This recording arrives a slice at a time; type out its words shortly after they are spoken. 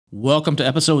Welcome to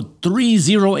episode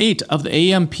 308 of the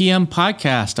AM/PM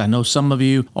podcast. I know some of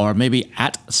you are maybe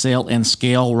at Sail and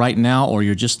Scale right now, or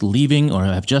you're just leaving or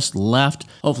have just left.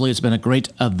 Hopefully it's been a great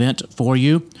event for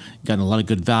you. Gotten a lot of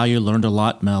good value, learned a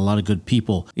lot, met a lot of good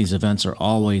people. These events are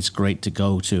always great to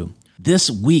go to.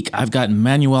 This week, I've got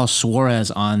Manuel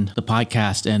Suarez on the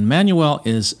podcast, and Manuel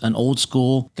is an old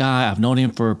school guy. I've known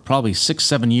him for probably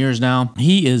 6-7 years now.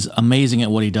 He is amazing at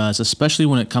what he does, especially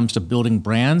when it comes to building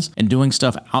brands and doing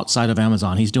stuff outside of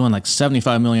Amazon. He's doing like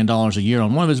 $75 million a year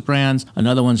on one of his brands.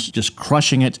 Another one's just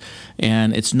crushing it,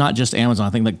 and it's not just Amazon. I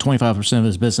think like 25% of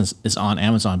his business is on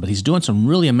Amazon, but he's doing some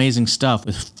really amazing stuff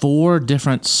with 4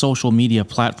 different social media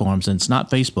platforms, and it's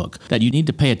not Facebook, that you need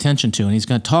to pay attention to, and he's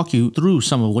going to talk you through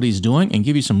some of what he's doing and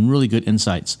give you some really good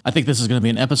insights. I think this is going to be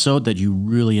an episode that you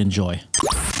really enjoy.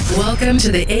 Welcome to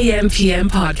the AM/PM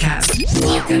podcast.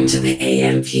 Welcome to the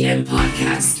AM/PM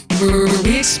podcast, where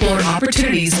we explore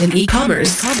opportunities in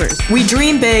e-commerce. We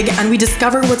dream big and we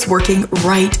discover what's working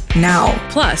right now.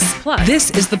 Plus, this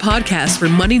is the podcast where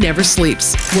money never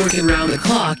sleeps, working around the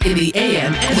clock in the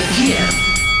AM and the PM.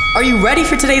 Are you ready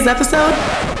for today's episode?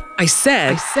 I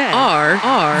said,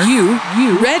 are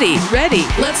you ready?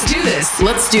 Let's do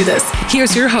this.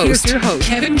 Here's your host,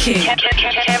 Kevin King.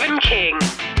 Kevin King.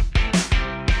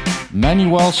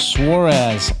 Manuel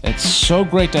Suarez, it's so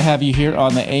great to have you here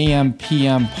on the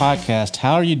AM/PM podcast.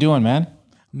 How are you doing, man?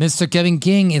 Mr. Kevin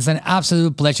King, it's an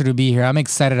absolute pleasure to be here. I'm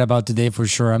excited about today for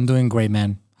sure. I'm doing great,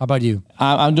 man. How about you?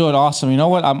 I'm doing awesome. You know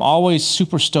what? I'm always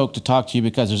super stoked to talk to you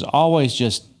because there's always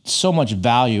just so much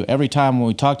value every time when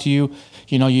we talk to you.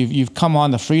 You know, you've come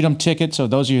on the Freedom Ticket. So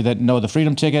those of you that know the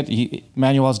Freedom Ticket,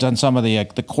 Manuel's done some of the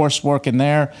coursework in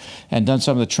there and done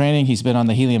some of the training. He's been on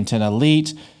the Helium 10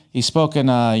 Elite. He's spoken,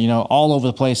 all over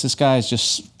the place. This guy is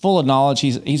just full of knowledge.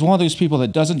 He's one of those people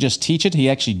that doesn't just teach it; he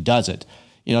actually does it.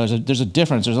 You know, there's a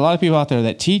difference. There's a lot of people out there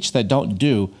that teach that don't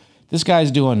do. This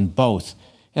guy's doing both.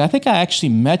 And I think I actually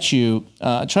met you.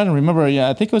 Trying to remember. Yeah,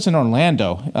 I think it was in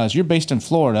Orlando. So you're based in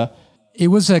Florida. It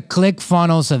was a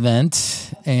ClickFunnels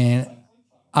event, and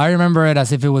I remember it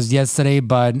as if it was yesterday,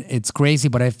 but it's crazy.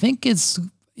 But I think it's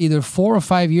either 4 or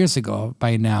 5 years ago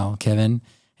by now, Kevin.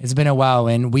 It's been a while,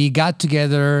 and we got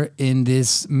together in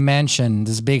this mansion,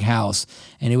 this big house,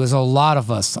 and it was a lot of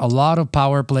us, a lot of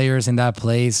power players in that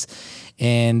place.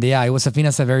 And yeah, it was Safina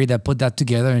Saveri that put that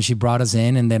together, and she brought us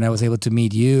in, and then I was able to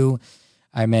meet you.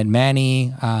 I met Manny.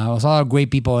 It was a lot of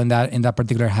great people in that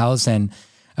particular house, and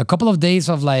a couple of days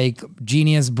of like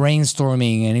genius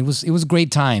brainstorming, and it was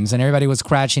great times, and everybody was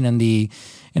crashing in the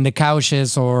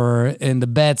couches or in the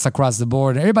beds across the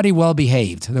board. Everybody well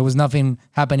behaved. There was nothing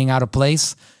happening out of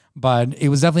place, but it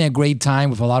was definitely a great time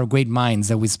with a lot of great minds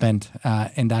that we spent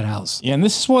in that house. Yeah, and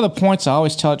this is one of the points I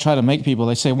always try to make people.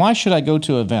 They say, why should I go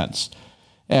to events?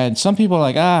 And some people are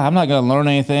like, I'm not going to learn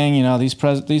anything. You know, these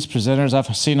presenters,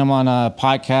 I've seen them on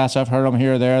podcasts. I've heard them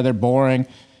here or there. They're boring.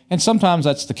 And sometimes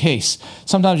that's the case.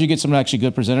 Sometimes you get some actually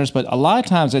good presenters, but a lot of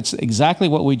times it's exactly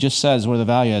what we just said is where the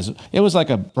value is. It was like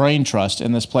a brain trust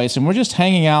in this place, and we're just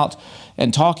hanging out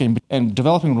and talking and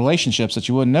developing relationships that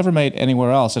you would never made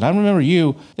anywhere else. And I remember you,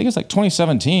 I think it's like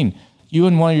 2017, you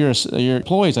and one of your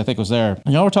employees, I think, was there.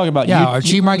 And y'all were talking about our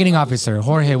chief marketing officer,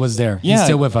 Jorge, was there. Yeah, he's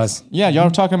still with us. Yeah, y'all were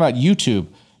talking about YouTube.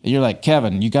 You're like,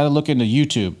 Kevin, you got to look into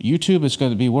YouTube. YouTube is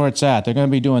going to be where it's at. They're going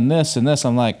to be doing this and this.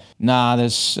 I'm like, nah,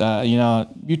 this,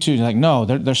 YouTube. Like, no,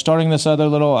 they're starting this other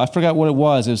little, I forgot what it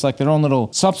was. It was like their own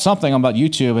little something about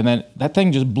YouTube. And then that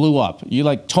thing just blew up. You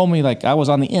like told me like I was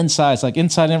on the inside. It's like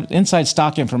inside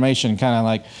stock information, kind of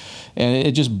like, and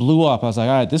it just blew up. I was like,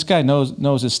 all right, this guy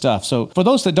knows his stuff. So for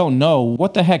those that don't know,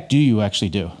 what the heck do you actually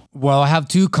do? Well, I have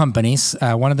 2 companies.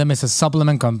 One of them is a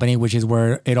supplement company, which is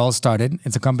where it all started.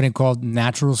 It's a company called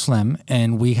Natural Slim,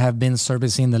 and we have been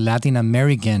servicing the Latin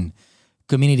American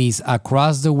communities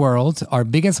across the world. Our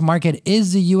biggest market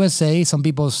is the USA. Some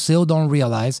people still don't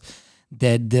realize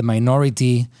that the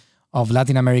minority of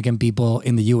Latin American people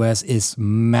in the US is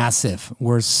massive.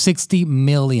 We're 60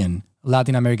 million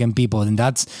Latin American people, and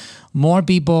that's more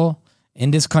people in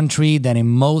this country than in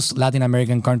most Latin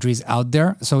American countries out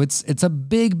there. So it's a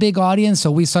big audience.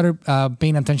 So we started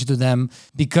paying attention to them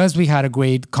because we had a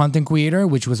great content creator,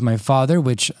 which was my father,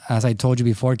 which, as I told you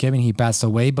before, Kevin, he passed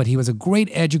away, but he was a great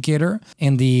educator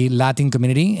in the Latin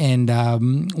community.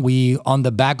 And we, on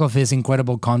the back of his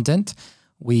incredible content,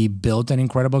 we built an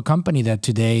incredible company that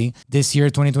today, this year,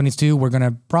 2022, we're going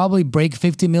to probably break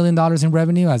 $50 million in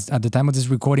revenue. At the time of this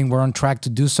recording, we're on track to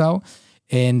do so.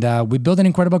 And we built an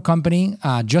incredible company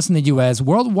just in the US.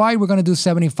 Worldwide, we're going to do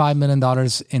 $75 million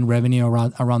in revenue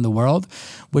around the world,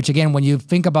 which again, when you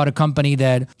think about a company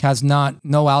that has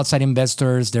no outside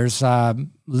investors, there's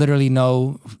literally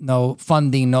no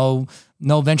funding, no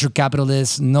venture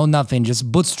capitalists, no nothing, just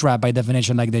bootstrap by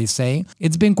definition, like they say.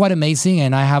 It's been quite amazing,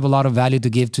 and I have a lot of value to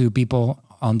give to people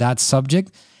on that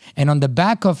subject. And on the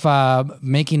back of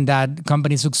making that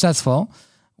company successful,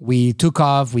 we took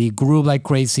off, we grew like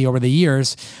crazy over the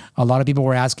years. A lot of people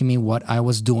were asking me what I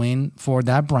was doing for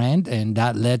that brand, and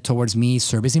that led towards me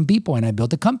servicing people. And I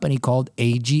built a company called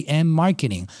AGM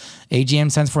Marketing. AGM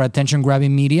stands for Attention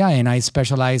Grabbing Media, and I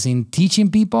specialize in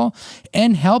teaching people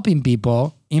and helping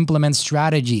people implement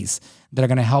strategies that are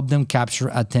going to help them capture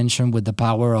attention with the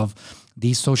power of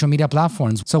these social media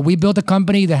platforms. So we built a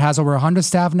company that has over 100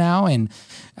 staff now, and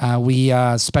we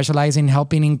specialize in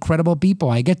helping incredible people.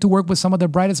 I get to work with some of the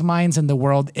brightest minds in the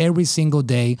world every single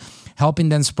day, helping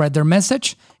them spread their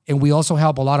message. And we also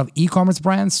help a lot of e-commerce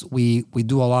brands. We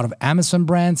do a lot of Amazon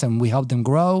brands, and we help them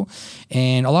grow,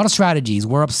 and a lot of strategies.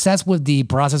 We're obsessed with the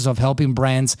process of helping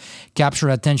brands capture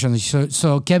attention.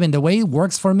 So Kevin, the way it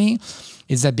works for me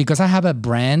is that because I have a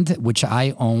brand which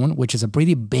I own, which is a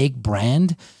pretty big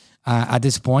brand, at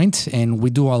this point, and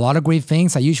we do a lot of great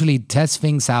things. I usually test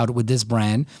things out with this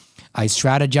brand. I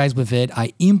strategize with it.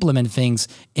 I implement things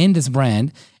in this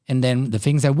brand. And then the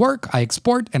things that work, I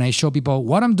export and I show people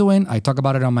what I'm doing. I talk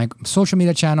about it on my social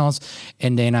media channels.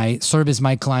 And then I service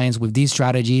my clients with these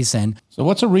strategies. And so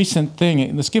what's a recent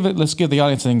thing? Let's give the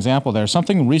audience an example there.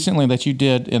 Something recently that you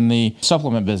did in the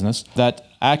supplement business that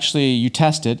actually you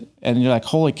tested and you're like,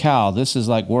 holy cow, this is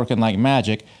like working like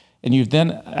magic. And you've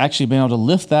then actually been able to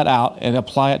lift that out and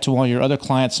apply it to one of your other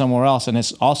clients somewhere else, and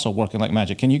it's also working like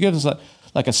magic. Can you give us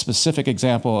a specific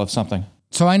example of something?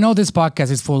 So I know this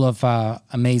podcast is full of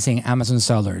amazing Amazon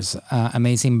sellers,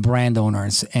 amazing brand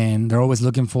owners, and they're always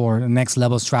looking for next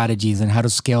level strategies and how to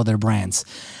scale their brands.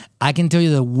 I can tell you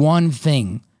the one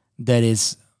thing that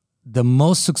is the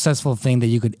most successful thing that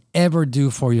you could ever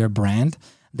do for your brand,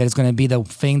 that is going to be the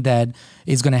thing that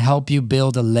is going to help you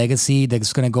build a legacy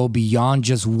that's going to go beyond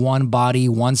just one body,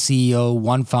 one CEO,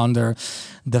 one founder.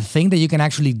 The thing that you can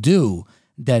actually do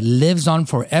that lives on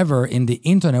forever in the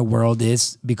internet world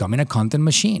is becoming a content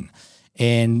machine.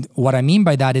 And what I mean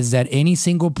by that is that any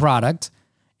single product,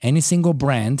 any single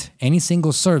brand, any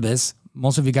single service,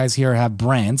 most of you guys here have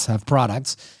brands, have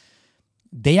products,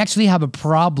 they actually have a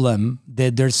problem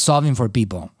that they're solving for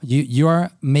people.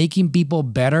 You're making people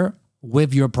better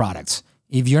with your products.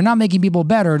 If you're not making people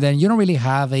better, then you don't really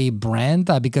have a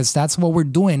brand, because that's what we're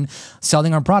doing,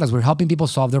 selling our products. We're helping people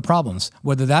solve their problems,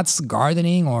 whether that's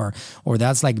gardening or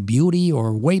that's like beauty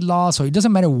or weight loss, or it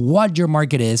doesn't matter what your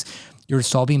market is, you're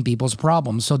solving people's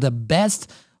problems. So the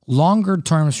best longer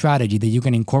term strategy that you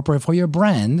can incorporate for your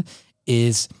brand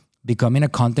is becoming a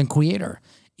content creator.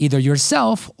 Either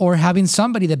yourself or having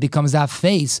somebody that becomes that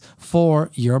face for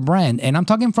your brand. And I'm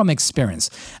talking from experience.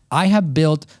 I have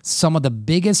built some of the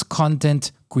biggest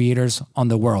content creators on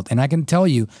the world. And I can tell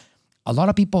you, a lot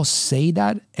of people say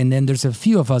that, and then there's a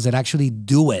few of us that actually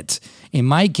do it. In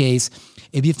my case,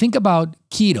 if you think about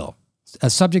keto,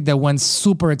 a subject that went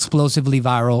super explosively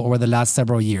viral over the last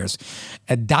several years,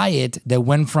 a diet that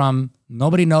went from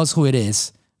nobody knows who it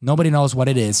is, nobody knows what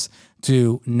it is,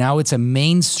 to now it's a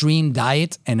mainstream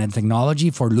diet and a technology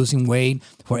for losing weight,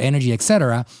 for energy,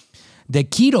 etc. The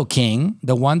keto king,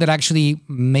 the one that actually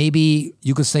maybe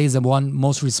you could say is the one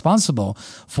most responsible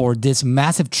for this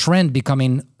massive trend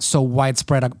becoming so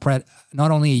widespread, not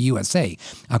only in USA,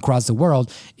 across the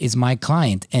world, is my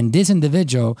client. And this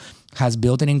individual has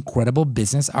built an incredible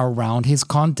business around his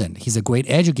content. He's a great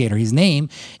educator. His name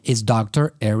is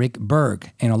Dr. Eric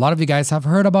Berg. And a lot of you guys have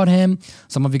heard about him.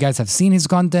 Some of you guys have seen his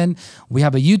content. We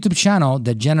have a YouTube channel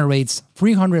that generates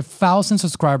 300,000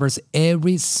 subscribers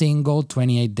every single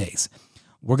 28 days.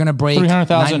 We're going to break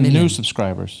 300,000 new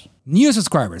subscribers. New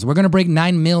subscribers. We're going to break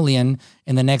 9 million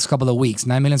in the next couple of weeks,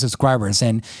 9 million subscribers.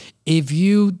 And if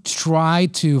you try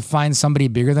to find somebody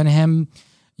bigger than him,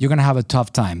 you're going to have a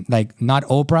tough time. Like not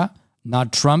Oprah,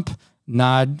 not Trump,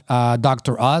 not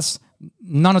Dr. Oz.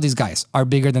 None of these guys are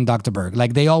bigger than Dr. Berg.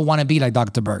 Like they all want to be like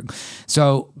Dr. Berg.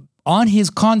 So on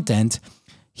his content,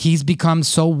 he's become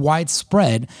so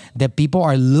widespread that people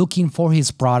are looking for his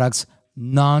products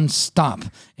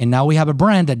nonstop. And now we have a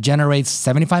brand that generates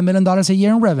 $75 million a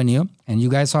year in revenue. And you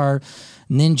guys are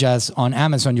ninjas on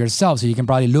Amazon yourself, so you can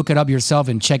probably look it up yourself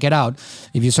and check it out.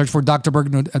 If you search for Dr.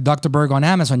 Berg on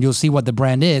Amazon, you'll see what the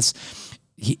brand is.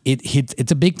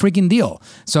 It's a big freaking deal.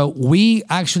 So we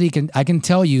actually I can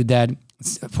tell you that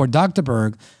for Dr.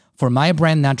 Berg, for my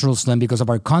brand Natural Slim, because of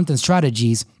our content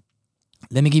strategies,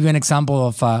 Let me give you an example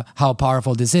of how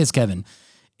powerful this is, Kevin.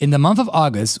 In the month of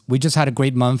August, we just had a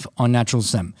great month on Natural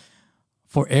Slim.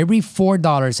 For every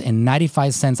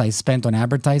 $4.95 I spent on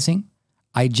advertising,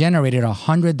 I generated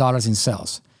 $100 in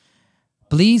sales.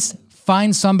 Please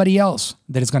find somebody else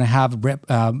that is going to have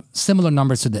similar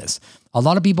numbers to this. A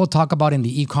lot of people talk about in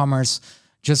the e-commerce,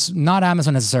 just not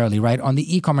Amazon necessarily, right? On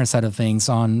the e-commerce side of things,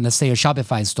 on, let's say, a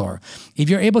Shopify store. If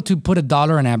you're able to put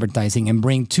 $1 in advertising and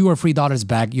bring $2 or $3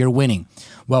 back, you're winning.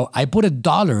 Well, I put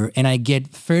 $1 and I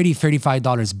get $30,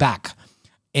 $35 back.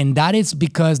 And that is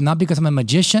not because I'm a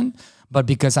magician, but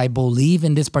because I believe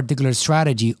in this particular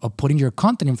strategy of putting your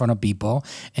content in front of people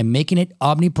and making it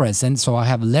omnipresent so I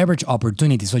have leverage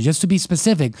opportunities. So just to be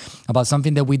specific about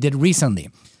something that we did recently.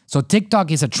 So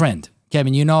TikTok is a trend.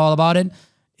 Kevin, you know all about it.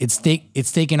 It's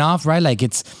taken off, right? Like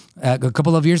it's a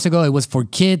couple of years ago, it was for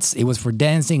kids, it was for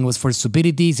dancing, it was for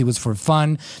stupidities, it was for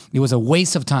fun. It was a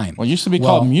waste of time. Well, it used to be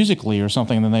called Musical.ly or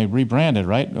something, and then they rebranded,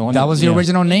 right? That was the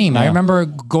original name. Yeah. I remember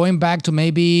going back to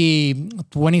maybe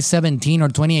 2017 or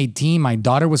 2018. My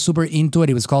daughter was super into it.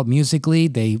 It was called Musical.ly.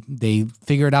 They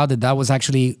figured out that was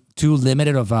actually too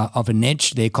limited of a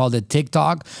niche. They called it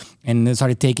TikTok, and it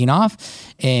started taking off.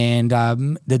 And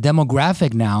the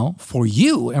demographic now for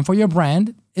you and for your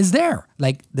brand is there.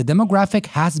 Like the demographic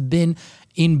has been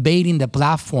invading the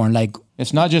platform. Like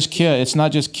it's not just kids.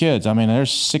 I mean,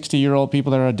 there's 60-year-old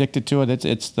people that are addicted to it.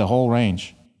 It's the whole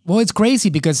range. Well, it's crazy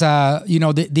because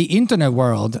the internet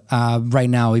world right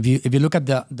now. If you look at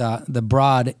the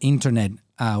broad internet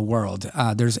world,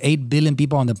 there's 8 billion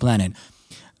people on the planet.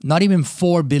 Not even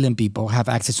 4 billion people have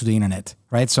access to the internet,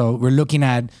 right? So we're looking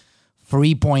at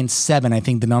 3.7, I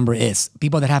think the number is,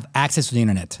 people that have access to the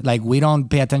internet. Like we don't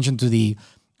pay attention to the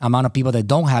amount of people that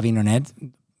don't have internet,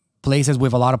 places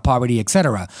with a lot of poverty,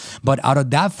 etc. But out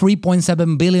of that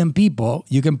 3.7 billion people,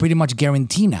 you can pretty much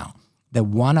guarantee now that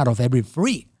 1 out of every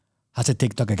 3 has a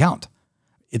TikTok account.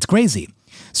 It's crazy.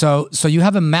 So you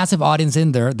have a massive audience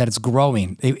in there that is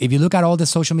growing. If you look at all the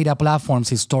social media platforms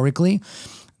historically,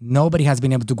 nobody has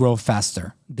been able to grow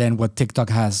faster than what TikTok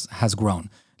has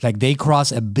grown. Like they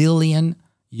cross 1 billion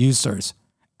users,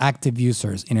 active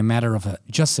users, in a matter of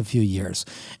just a few years,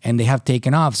 and they have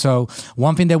taken off. So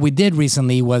one thing that we did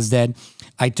recently was that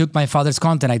I took my father's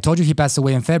content. I told you he passed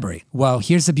away in February. Well,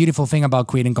 here's the beautiful thing about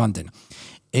creating content.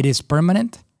 It is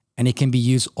permanent and it can be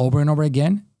used over and over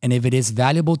again. And if it is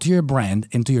valuable to your brand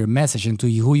and to your message and to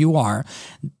who you are,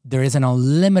 there is an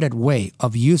unlimited way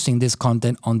of using this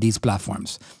content on these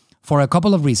platforms for a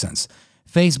couple of reasons.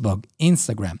 Facebook,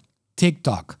 Instagram,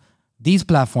 TikTok, these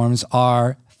platforms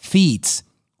are feeds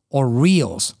or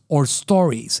reels or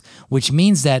stories, which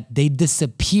means that they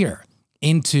disappear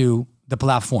into the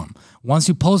platform. Once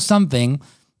you post something,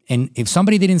 and if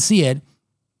somebody didn't see it,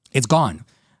 it's gone.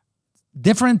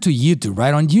 Different to YouTube,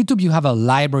 right? On YouTube, you have a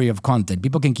library of content.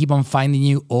 People can keep on finding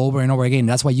you over and over again.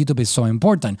 That's why YouTube is so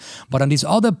important. But on these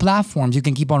other platforms, you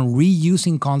can keep on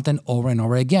reusing content over and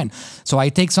over again. So I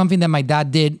take something that my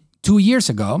dad did 2 years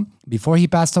ago before he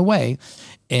passed away,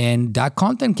 and that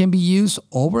content can be used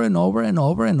over and over and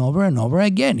over and over and over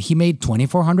again. He made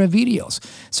 2,400 videos.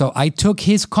 So I took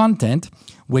his content,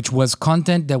 which was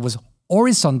content that was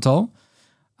horizontal,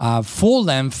 full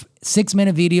length,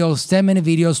 6-minute videos, 10-minute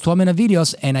videos, 12-minute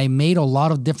videos, and I made a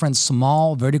lot of different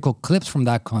small vertical clips from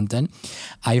that content.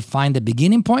 I find the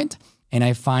beginning point and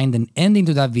I find an ending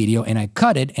to that video and I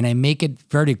cut it and I make it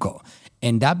vertical.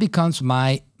 And that becomes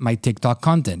my TikTok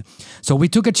content. So we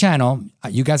took a channel.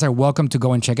 You guys are welcome to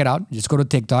go and check it out. Just go to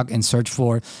TikTok and search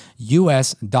for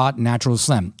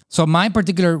us.naturalslim. So my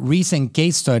particular recent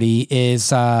case study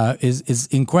is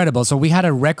incredible. So we had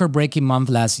a record-breaking month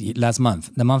last month,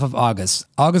 the month of August.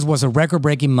 August was a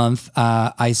record-breaking month.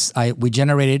 We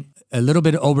generated a little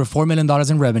bit over $4 million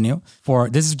in revenue.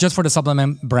 This is just for the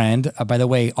supplement brand. By the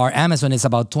way, our Amazon is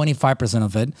about 25%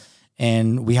 of it.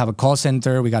 And we have a call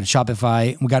center, we got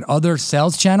Shopify, we got other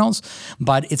sales channels,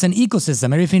 but it's an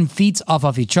ecosystem. Everything feeds off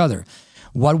of each other.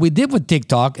 What we did with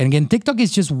TikTok, and again, TikTok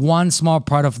is just one small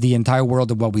part of the entire world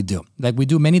of what we do. Like we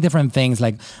do many different things.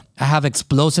 Like I have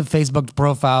explosive Facebook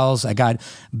profiles. I got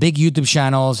big YouTube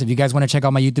channels. If you guys want to check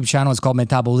out my YouTube channel, it's called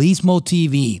Metabolismo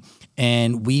TV.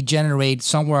 And we generate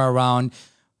somewhere around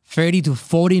 30 to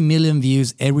 40 million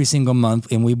views every single month,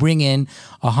 and we bring in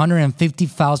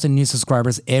 150,000 new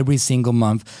subscribers every single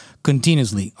month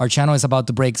continuously. Our channel is about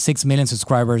to break 6 million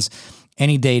subscribers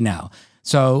any day now.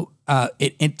 So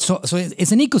it's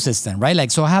an ecosystem, right?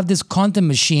 Like, so I have this content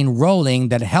machine rolling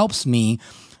that helps me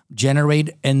generate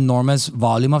enormous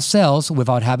volume of sales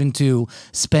without having to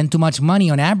spend too much money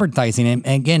on advertising. And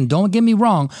again, don't get me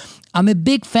wrong, I'm a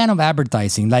big fan of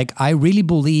advertising. Like, I really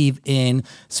believe in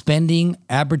spending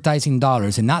advertising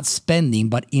dollars, and not spending,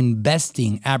 but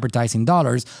investing advertising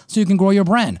dollars so you can grow your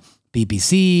brand.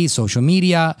 PPC, social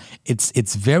media,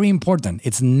 it's very important.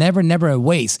 It's never a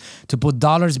waste to put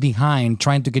dollars behind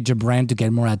trying to get your brand to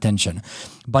get more attention.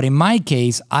 But in my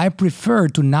case, I prefer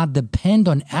to not depend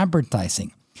on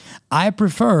advertising. I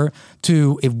prefer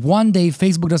to, if one day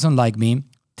Facebook doesn't like me,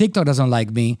 TikTok doesn't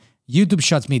like me, YouTube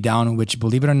shuts me down, which,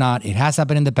 believe it or not, it has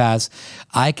happened in the past,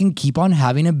 I can keep on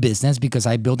having a business because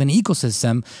I built an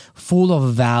ecosystem full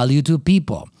of value to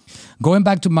people. Going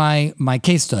back to my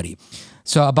case study.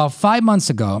 So about 5 months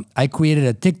ago, I created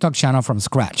a TikTok channel from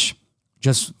scratch,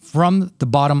 just from the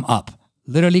bottom up.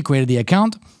 Literally created the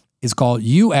account. It's called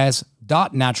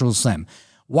us.naturalslim.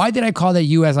 Why did I call it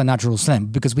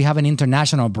us.naturalslim? Because we have an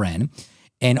international brand.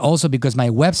 And also because my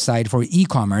website for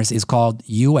e-commerce is called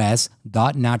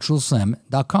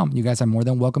us.naturalslim.com. You guys are more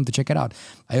than welcome to check it out.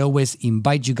 I always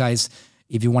invite you guys,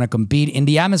 if you want to compete. In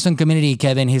the Amazon community,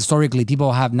 Kevin, historically,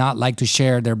 people have not liked to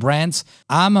share their brands.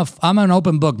 I'm an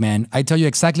open book, man. I tell you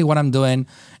exactly what I'm doing,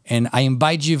 and I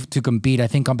invite you to compete. I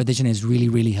think competition is really,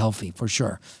 really healthy, for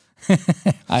sure.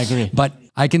 I agree. But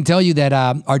I can tell you that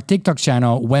our TikTok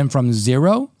channel went from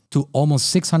 0 to almost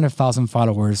 600,000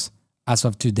 followers as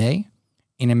of today,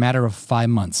 in a matter of 5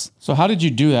 months. So how did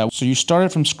you do that? So you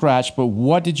started from scratch, but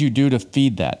what did you do to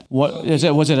feed that?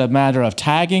 Was it a matter of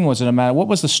tagging? What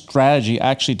was the strategy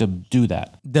actually to do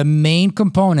that? The main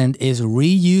component is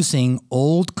reusing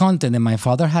old content that my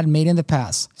father had made in the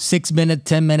past. 6-minute,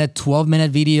 10-minute,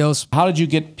 12-minute videos. How did you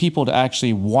get people to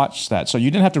actually watch that? So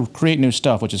you didn't have to create new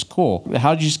stuff, which is cool.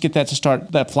 How did you just get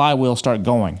that flywheel start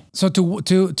going? So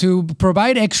to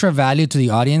provide extra value to the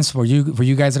audience, for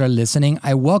you guys that are listening,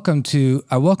 I welcome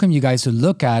you guys to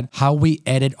look at how we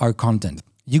edit our content.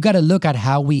 You got to look at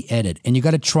how we edit, and you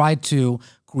got to try to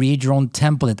create your own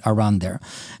template around there.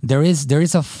 There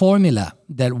is a formula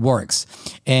that works.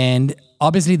 And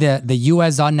obviously the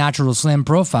us.naturalslim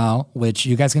profile, which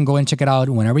you guys can go and check it out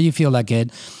whenever you feel like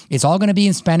it, it's all going to be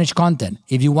in Spanish content.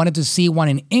 If you wanted to see one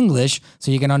in English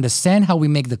so you can understand how we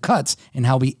make the cuts and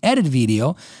how we edit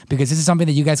video, because this is something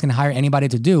that you guys can hire anybody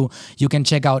to do, you can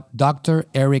check out Dr.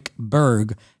 Eric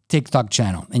Berg TikTok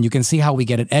channel, and you can see how we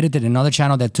get it edited. Another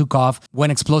channel that took off,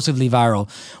 went explosively viral.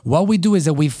 What we do is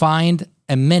that we find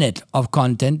a minute of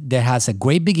content that has a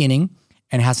great beginning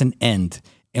and has an end,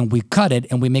 and we cut it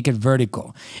and we make it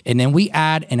vertical. And then we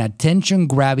add an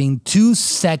attention-grabbing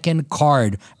 2-second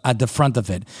card at the front of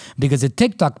it, because the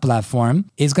TikTok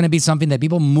platform is going to be something that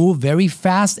people move very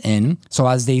fast in. So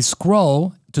as they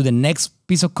scroll to the next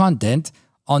piece of content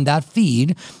on that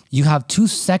feed, you have 2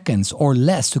 seconds or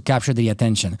less to capture the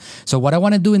attention. So what I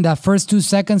want to do in that first 2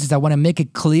 seconds is I want to make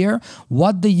it clear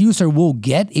what the user will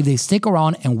get if they stick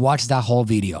around and watch that whole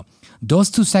video. Those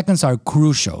 2 seconds are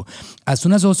crucial. As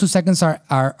soon as those 2 seconds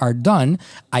are done,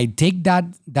 I take that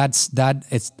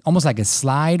it's almost like a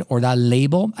slide or that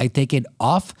label. I take it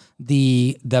off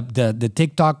the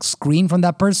TikTok screen from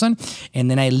that person,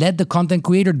 and then I let the content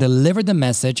creator deliver the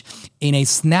message in a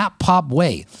snap pop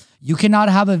way. You cannot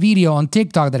have a video on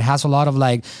TikTok that has a lot of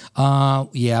like, I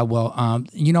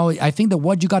think that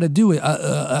what you got to do is,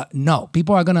 no,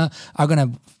 people are gonna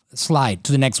slide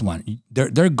to the next one.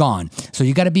 They're gone. So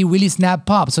you got to be really snap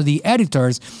pop. So the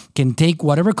editors can take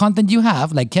whatever content you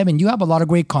have. Like Kevin, you have a lot of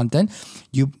great content.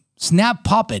 You snap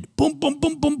pop it, boom, boom,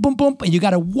 boom, boom, boom, boom, and you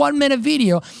got a 1-minute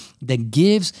video that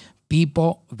gives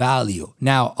people value.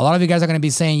 Now, a lot of you guys are going to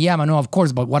be saying, yeah, Manu, of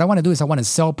course, but what I want to do is I want to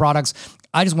sell products.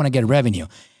 I just want to get revenue.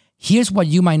 Here's what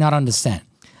you might not understand.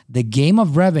 The game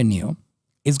of revenue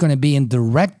is going to be in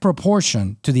direct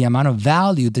proportion to the amount of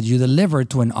value that you deliver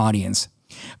to an audience.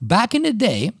 Back in the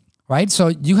day, right? So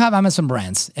you have Amazon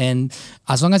brands, and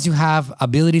as long as you have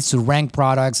abilities to rank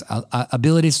products,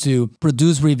 abilities to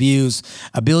produce reviews,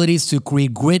 abilities to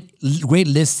create great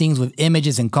listings with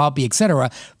images and copy, etc.,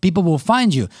 people will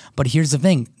find you. But here's the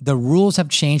thing, the rules have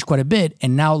changed quite a bit,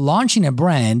 and now launching a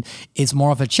brand is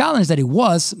more of a challenge than it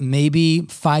was maybe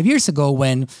 5 years ago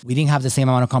when we didn't have the same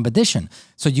amount of competition.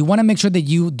 So you want to make sure that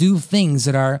you do things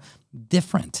that are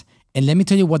different. And let me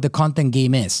tell you what the content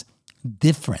game is.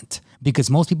 Different. Because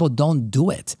most people don't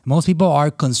do it. Most people are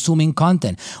consuming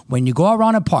content. When you go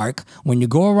around a park, when you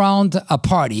go around a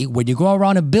party, when you go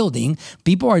around a building,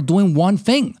 people are doing one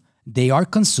thing. They are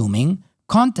consuming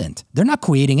content. They're not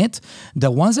creating it.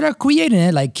 The ones that are creating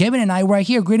it, like Kevin and I right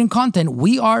here creating content,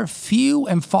 we are few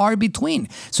and far between.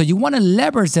 So you want to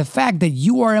leverage the fact that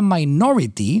you are a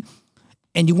minority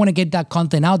And you want to get that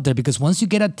content out there because once you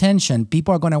get attention,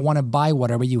 people are going to want to buy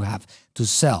whatever you have to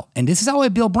sell. And this is how I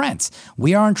build brands.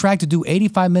 We are on track to do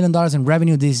 $85 million in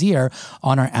revenue this year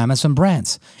on our Amazon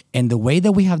brands. And the way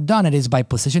that we have done it is by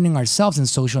positioning ourselves in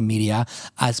social media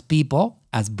as people,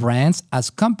 as brands, as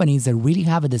companies that really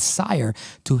have a desire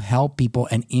to help people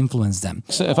and influence them.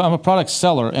 So if I'm a product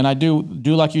seller and I do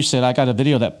like you said, I got a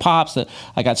video that pops, that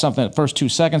I got something at the first 2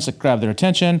 seconds that grab their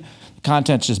attention, the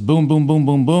content's just boom, boom, boom,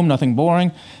 boom, boom, nothing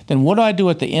boring, then what do I do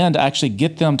at the end to actually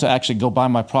get them to actually go buy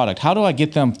my product? How do I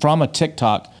get them from a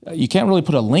TikTok? You can't really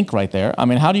put a link right there. I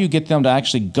mean, how do you get them to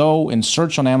actually go and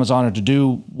search on Amazon or to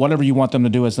do whatever you want them to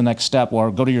do as the next step,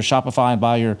 or go to your Shopify and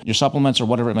buy your supplements or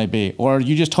whatever it may be? Or are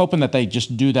you just hoping that they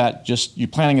just do that, just you're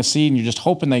planting a seed and you're just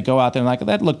hoping they go out there and like,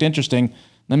 that looked interesting,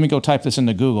 let me go type this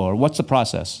into Google? Or what's the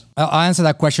process? I'll answer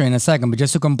that question in a second, but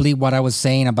just to complete what I was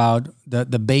saying about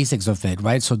the basics of it,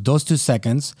 right? So those 2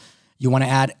 seconds, you want to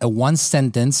add a 1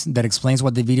 sentence that explains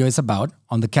what the video is about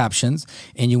on the captions,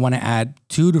 and you want to add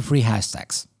 2 to 3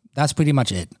 hashtags. That's pretty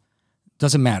much it.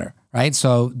 Doesn't matter, right?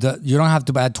 So you don't have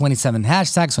to add 27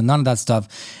 hashtags or none of that stuff.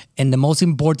 And the most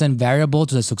important variable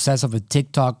to the success of a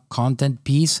TikTok content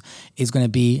piece is going to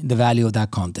be the value of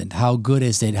that content. How good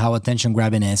is it? How attention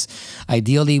grabbing is?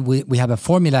 Ideally, we have a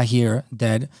formula here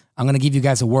that I'm going to give you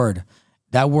guys a word.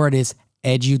 That word is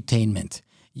edutainment.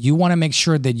 You want to make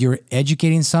sure that you're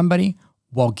educating somebody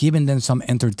while giving them some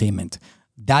entertainment.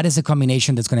 That is a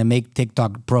combination that's going to make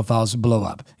TikTok profiles blow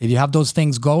up. If you have those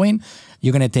things going,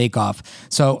 you're going to take off.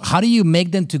 So how do you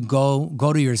make them to go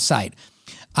to your site?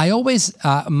 I always,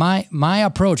 my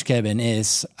approach, Kevin,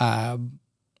 is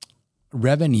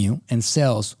revenue and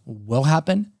sales will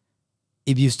happen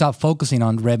if you stop focusing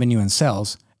on revenue and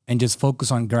sales and just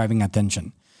focus on grabbing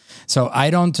attention. So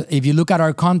if you look at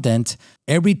our content,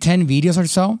 every 10 videos or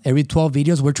so, every 12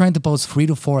 videos, we're trying to post 3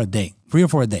 or 4 a day.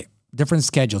 Different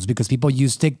schedules because people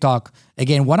use TikTok.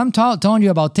 Again, what I'm telling you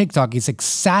about TikTok is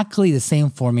exactly the same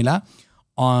formula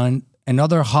on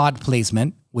another hot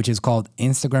placement, which is called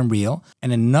Instagram Reel,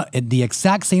 and the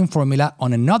exact same formula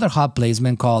on another hot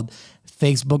placement called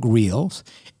Facebook Reels,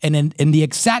 and in the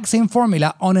exact same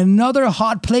formula on another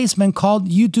hot placement called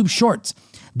YouTube Shorts.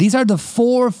 These are the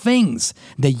 4 things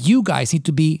that you guys need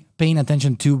to be paying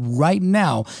attention to right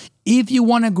now if you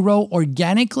want to grow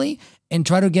organically and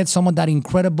try to get some of that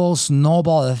incredible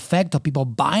snowball effect of people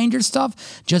buying your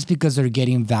stuff just because they're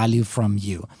getting value from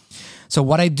you. So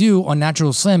what I do on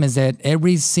Natural Slim is that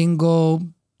every single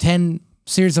 10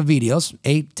 series of videos,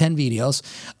 8, 10 videos,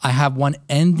 I have one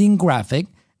ending graphic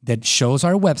that shows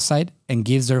our website and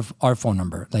gives our phone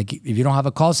number. Like if you don't have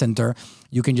a call center,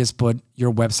 you can just put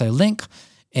your website link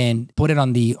and put it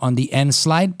on the end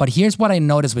slide. But here's what I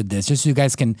noticed with this, just so you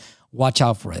guys can watch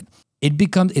out for it.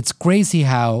 It's crazy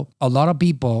how a lot of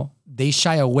people, they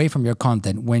shy away from your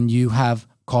content when you have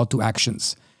call to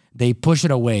actions. They push it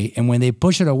away. And when they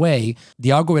push it away,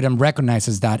 the algorithm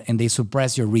recognizes that and they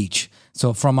suppress your reach.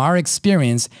 So from our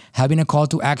experience, having a call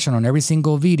to action on every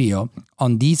single video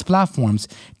on these platforms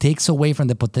takes away from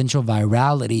the potential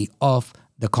virality of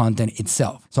the content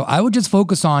itself. So I would just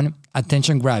focus on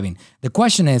attention grabbing. The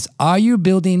question is, are you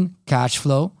building cash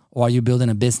flow or are you building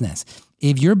a business?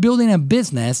 If you're building a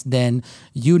business, then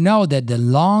you know that the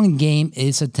long game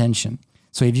is attention.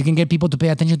 So if you can get people to pay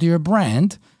attention to your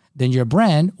brand, then your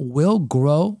brand will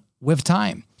grow with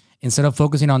time instead of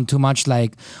focusing on too much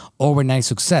like overnight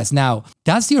success. Now,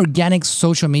 that's the organic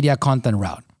social media content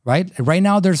route, right? Right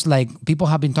now, there's like people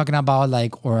have been talking about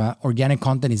like organic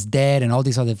content is dead and all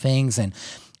these other things. And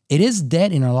it is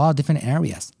dead in a lot of different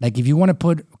areas. Like if you want to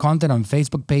put content on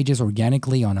Facebook pages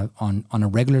organically on a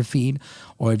regular feed,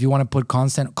 or if you want to put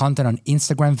content on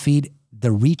Instagram feed,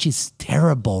 the reach is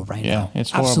terrible right now. Yeah,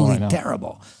 it's horrible absolutely right now.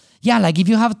 Terrible. Yeah, like if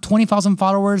you have 20,000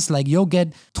 followers, like you'll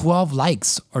get 12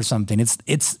 likes or something. It's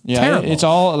terrible. It's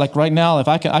all like right now. If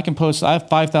I can post, I have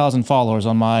 5,000 followers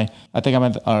on my. I think I'm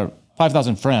at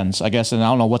 5,000 friends, I guess, and I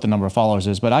don't know what the number of followers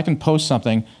is, but I can post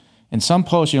something. In some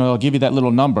posts, it'll give you that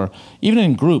little number. Even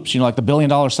in groups, like the $1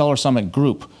 Billion Seller Summit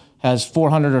group has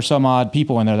 400 or some odd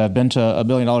people in there that have been to a $1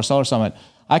 Billion Seller Summit.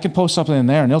 I can post something in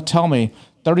there and they'll tell me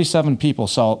 37 people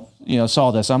saw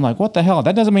this. I'm like, what the hell?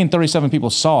 That doesn't mean 37 people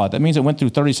saw it. That means it went through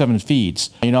 37 feeds.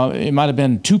 It might have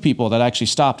been 2 people that actually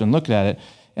stopped and looked at it.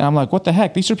 And I'm like, what the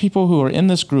heck? These are people who are in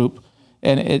this group.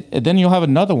 And then you'll have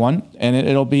another one and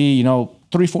it'll be,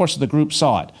 3/4 of the group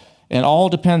saw it. And it all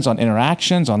depends on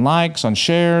interactions, on likes, on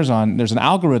shares, there's an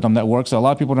algorithm that works that a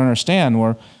lot of people don't understand,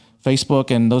 where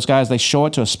Facebook and those guys, they show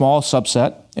it to a small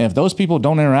subset. And if those people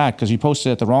don't interact because you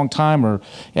posted at the wrong time, or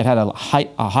it had a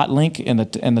hot link in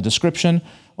the description,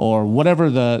 or whatever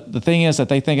the thing is that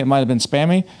they think it might have been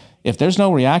spammy, If there's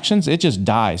no reactions, it just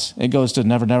dies. It goes to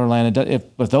Never Never Land.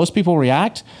 If those people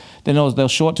react, then they'll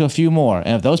show it to a few more.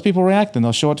 And if those people react, then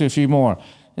they'll show it to a few more.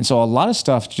 And so a lot of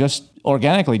stuff just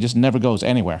organically just never goes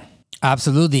anywhere.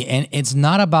 Absolutely. And it's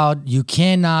not about, you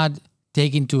cannot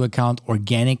take into account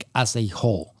organic as a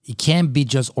whole. It can't be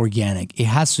just organic. It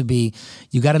has to be,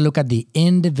 you got to look at the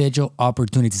individual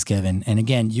opportunities, Kevin. And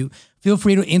again, you feel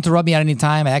free to interrupt me at any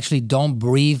time. I actually don't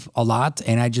breathe a lot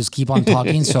and I just keep on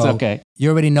talking. So okay. You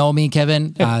already know me,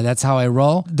 Kevin. That's how I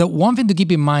roll. The one thing to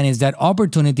keep in mind is that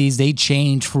opportunities, they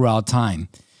change throughout time.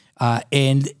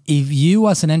 And if you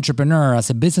as an entrepreneur, as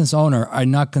a business owner, are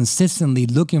not consistently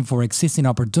looking for existing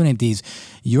opportunities,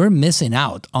 you're missing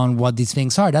out on what these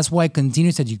things are. That's why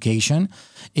continuous education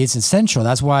is essential.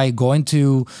 That's why going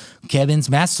to Kevin's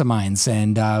masterminds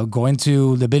and going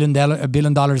to the $1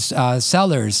 billion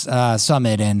sellers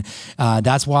summit. And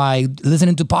that's why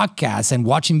listening to podcasts and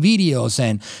watching videos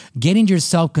and getting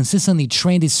yourself consistently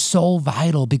trained is so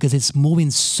vital because it's moving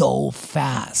so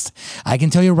fast. I can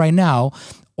tell you right now,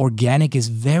 organic is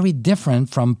very different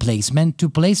from placement to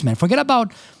placement. Forget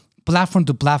about platform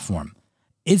to platform.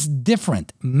 It's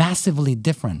different, massively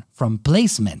different from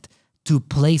placement to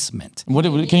placement.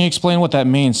 Can you explain what that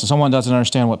means? So someone doesn't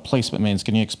understand what placement means.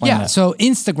 Can you explain that? So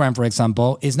Instagram, for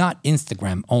example, is not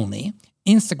Instagram only.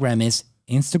 Instagram is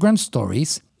Instagram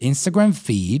stories, Instagram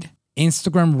feed,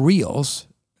 Instagram reels.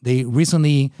 They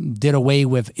recently did away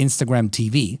with Instagram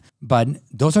TV, but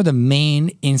those are the main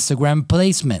Instagram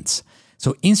placements.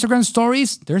 So Instagram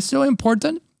stories, they're still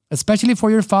important, especially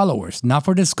for your followers, not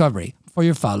for discovery. For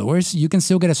your followers, you can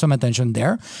still get some attention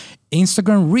there.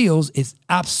 Instagram Reels is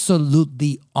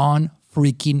absolutely on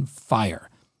freaking fire.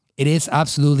 It is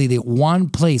absolutely the one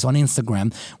place on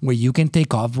Instagram where you can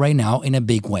take off right now in a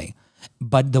big way.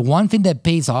 But the one thing that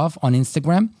pays off on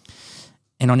Instagram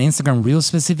and on Instagram Reels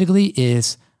specifically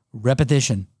is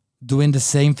repetition, doing the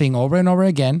same thing over and over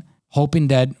again, hoping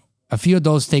that a few of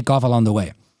those take off along the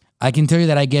way. I can tell you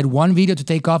that I get one video to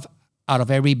take off out of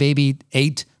every baby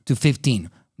 8 to 15.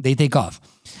 They take off.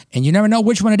 And you never know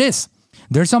which one it is.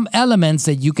 There's some elements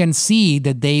that you can see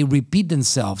that they repeat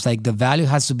themselves. Like the value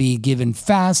has to be given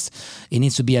fast. It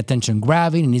needs to be attention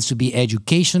grabbing. It needs to be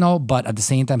educational, but at the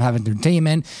same time have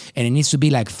entertainment. And it needs to be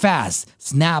like fast,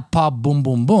 snap, pop, boom,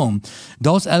 boom, boom.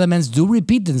 Those elements do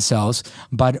repeat themselves,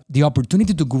 but the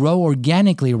opportunity to grow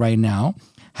organically right now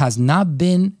has not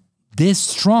been this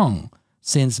strong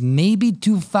since maybe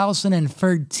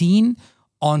 2013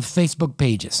 on Facebook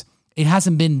pages. It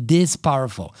hasn't been this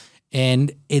powerful.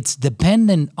 And it's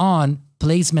dependent on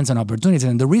placements and opportunities.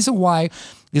 And the reason why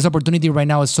this opportunity right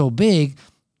now is so big,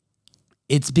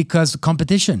 it's because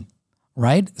competition,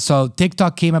 right? So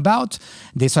TikTok came about.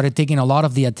 They started taking a lot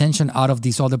of the attention out of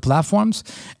these other platforms.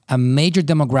 A major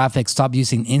demographic stopped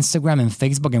using Instagram and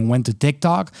Facebook and went to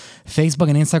TikTok. Facebook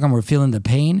and Instagram were feeling the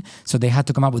pain, so they had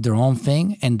to come up with their own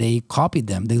thing, and they copied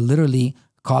them. They literally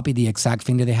copied the exact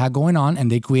thing that they had going on,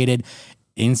 and they created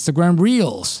Instagram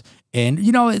Reels. And,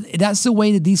 you know, that's the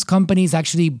way that these companies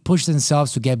actually push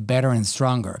themselves to get better and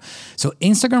stronger. So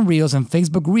Instagram Reels and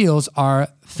Facebook Reels are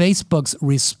Facebook's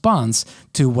response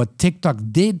to what TikTok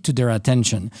did to their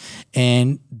attention.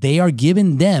 And they are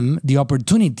giving them the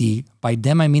opportunity, by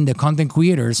them I mean the content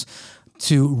creators,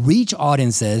 to reach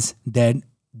audiences that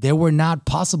they were not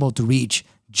possible to reach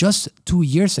just 2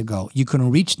 years ago. You couldn't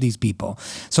reach these people.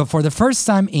 So for the first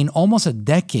time in almost a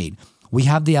decade, we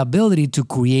have the ability to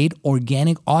create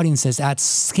organic audiences at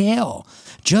scale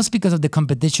just because of the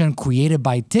competition created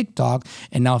by TikTok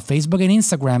and now Facebook and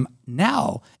Instagram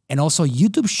now. And also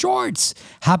YouTube Shorts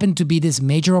happen to be this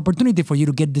major opportunity for you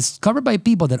to get discovered by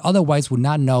people that otherwise would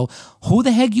not know who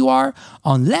the heck you are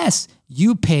unless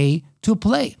you pay to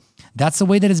play. That's the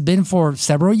way that it's been for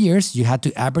several years. You had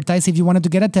to advertise if you wanted to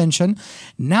get attention.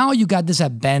 Now you got this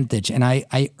advantage, and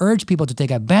I urge people to take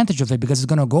advantage of it because it's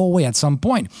going to go away at some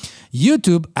point.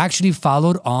 YouTube actually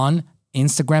followed on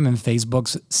Instagram and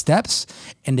Facebook's steps,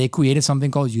 and they created something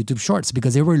called YouTube Shorts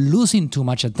because they were losing too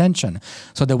much attention.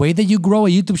 So the way that you grow a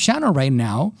YouTube channel right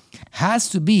now has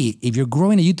to be, if you're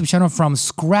growing a YouTube channel from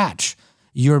scratch,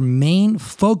 your main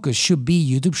focus should be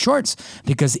YouTube Shorts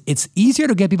because it's easier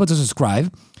to get people to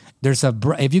subscribe.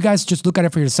 If you guys just look at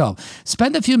it for yourself,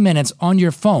 spend a few minutes on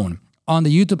your phone on the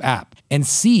YouTube app and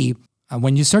see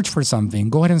when you search for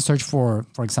something, go ahead and search for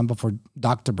example, for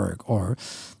Dr. Berg or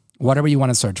whatever you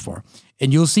want to search for.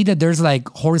 And you'll see that there's like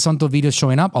horizontal videos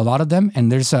showing up, a lot of them,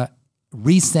 and there's a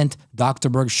recent Dr.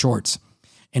 Berg shorts.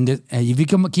 And if you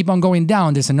keep on going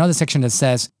down, there's another section that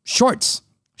says shorts.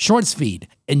 Shorts feed.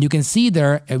 And you can see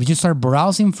there, if you start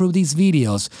browsing through these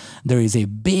videos, there is a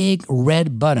big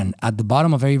red button at the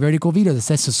bottom of every vertical video that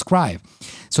says subscribe.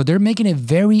 So they're making it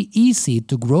very easy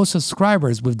to grow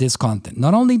subscribers with this content.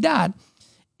 Not only that,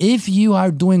 if you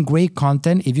are doing great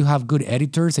content, if you have good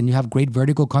editors and you have great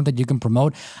vertical content you can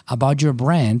promote about your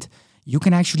brand, you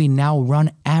can actually now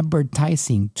run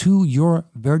advertising to your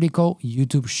vertical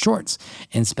YouTube shorts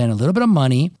and spend a little bit of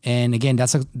money. And again,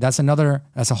 that's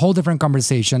a whole different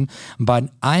conversation. But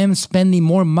I am spending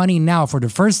more money now for the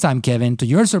first time, Kevin, to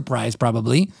your surprise,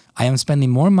 probably. I am spending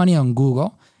more money on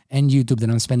Google and YouTube than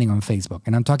I'm spending on Facebook.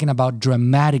 And I'm talking about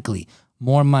dramatically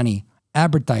more money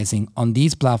advertising on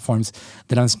these platforms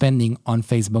that I'm spending on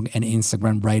Facebook and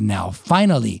Instagram right now.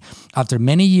 Finally, after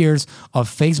many years of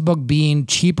Facebook being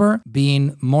cheaper,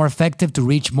 being more effective to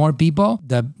reach more people,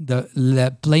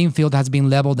 the playing field has been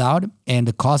leveled out and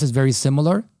the cost is very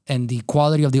similar and the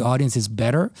quality of the audience is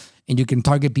better and you can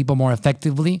target people more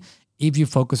effectively if you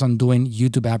focus on doing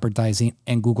YouTube advertising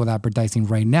and Google advertising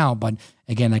right now. But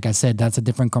again, like I said, that's a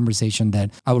different conversation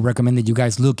that I would recommend that you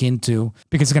guys look into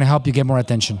because it's going to help you get more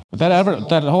attention.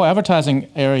 That whole advertising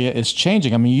area is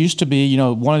changing. I mean, you used to be,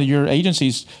 one of your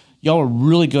agencies, y'all were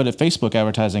really good at Facebook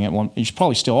advertising at one. You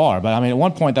probably still are, but I mean, at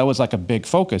one point that was like a big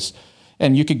focus.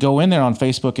 And you could go in there on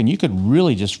Facebook and you could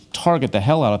really just target the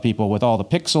hell out of people with all the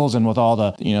pixels and with all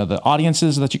the, the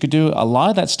audiences that you could do. A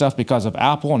lot of that stuff, because of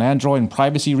Apple and Android and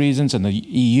privacy reasons and the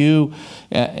EU,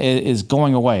 is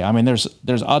going away. I mean, there's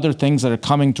other things that are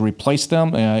coming to replace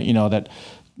them, that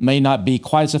may not be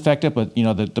quite as effective, but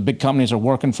the big companies are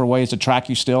working for ways to track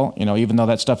you still, even though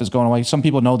that stuff is going away. Some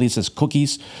people know these as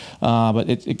cookies, but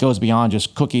it goes beyond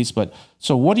just cookies. But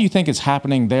so what do you think is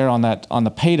happening there on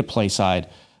the pay to play side?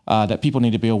 That people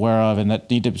need to be aware of and that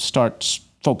need to start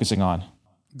focusing on?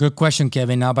 Good question,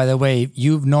 Kevin. Now, by the way,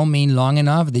 you've known me long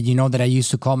enough that you know that I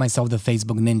used to call myself the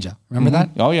Facebook Ninja. Remember that?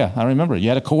 Oh, yeah. I remember. You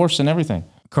had a course and everything.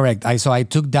 Correct. So I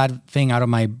took that thing out of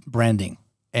my branding.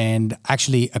 And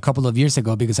actually, a couple of years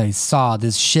ago, because I saw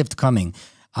this shift coming,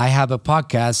 I have a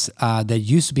podcast that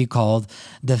used to be called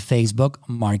the Facebook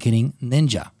Marketing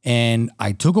Ninja. And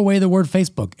I took away the word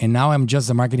Facebook, and now I'm just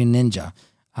a marketing ninja.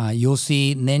 You'll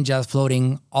see ninjas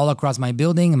floating all across my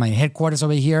building and my headquarters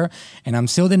over here. And I'm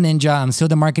still the ninja. I'm still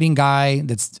the marketing guy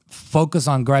that's focused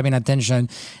on grabbing attention,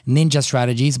 ninja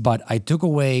strategies. But I took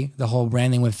away the whole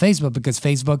branding with Facebook because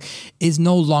Facebook is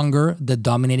no longer the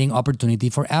dominating opportunity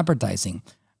for advertising.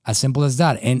 As simple as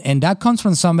that. And that comes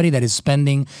from somebody that is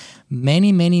spending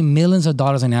many, many millions of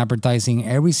dollars in advertising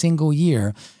every single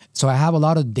year. So I have a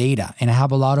lot of data and I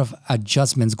have a lot of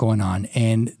adjustments going on.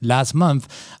 And last month,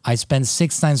 I spent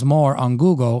 6 times more on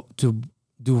Google to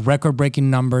do record-breaking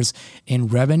numbers in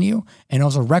revenue and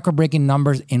also record-breaking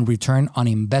numbers in return on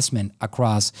investment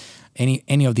across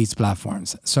any of these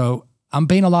platforms. So I'm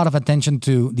paying a lot of attention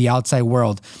to the outside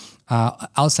world,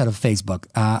 outside of Facebook.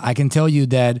 I can tell you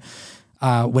that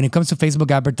when it comes to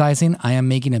Facebook advertising, I am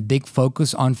making a big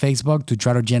focus on Facebook to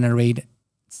try to generate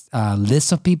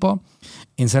lists of people.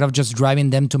 Instead of just driving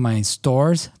them to my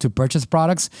stores to purchase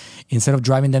products, instead of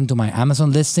driving them to my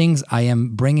Amazon listings, I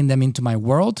am bringing them into my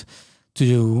world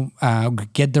to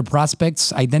get their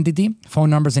prospects' identity, phone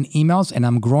numbers, and emails. And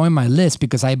I'm growing my list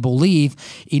because I believe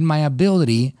in my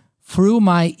ability through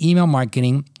my email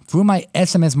marketing, through my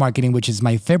SMS marketing, which is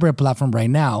my favorite platform right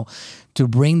now, to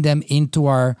bring them into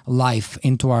our life,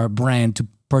 into our brand, to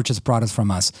purchase products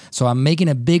from us. So I'm making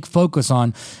a big focus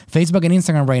on Facebook and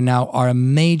Instagram right now are a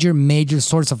major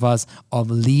source of us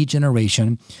of lead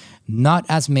generation, not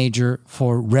as major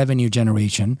for revenue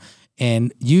generation.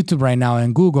 And YouTube right now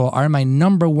and Google are my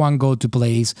number one go-to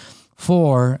place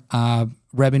for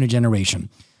revenue generation.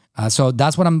 So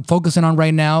that's what I'm focusing on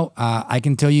right now. I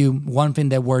can tell you one thing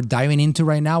that we're diving into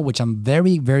right now, which I'm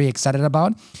very, very excited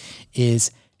about, is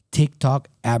TikTok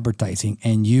advertising.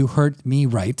 And you heard me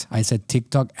right. I said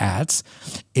TikTok ads.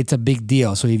 It's a big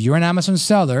deal. So if you're an Amazon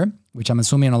seller, which I'm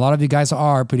assuming a lot of you guys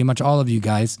are, pretty much all of you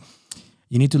guys,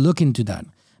 you need to look into that.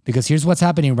 Because here's what's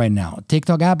happening right now.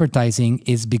 TikTok advertising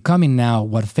is becoming now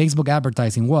what Facebook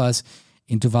advertising was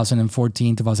in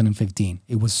 2014, 2015.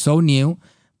 It was so new.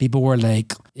 People were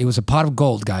like, it was a pot of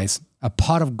gold, guys. A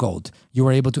pot of gold. You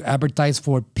were able to advertise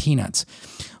for peanuts.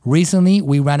 Recently,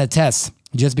 we ran a test.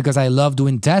 Just because I love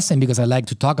doing tests and because I like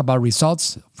to talk about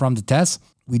results from the test,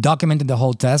 we documented the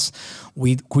whole test.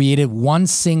 We created one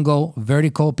single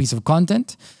vertical piece of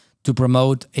content to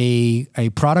promote a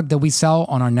product that we sell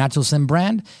on our Natural Slim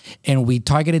brand. And we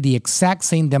targeted the exact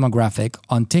same demographic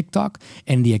on TikTok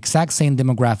and the exact same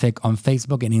demographic on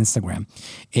Facebook and Instagram.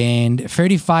 And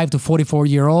 35 to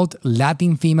 44-year-old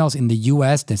Latin females in the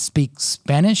US that speak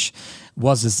Spanish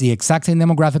was the exact same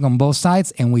demographic on both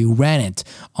sides. And we ran it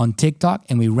on TikTok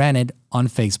and we ran it on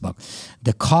Facebook.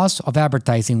 The cost of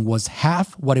advertising was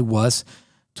half what it was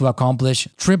to accomplish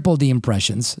triple the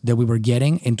impressions that we were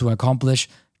getting and to accomplish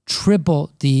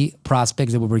triple the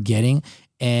prospects that we were getting.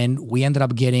 And we ended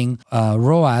up getting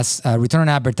ROAS, return on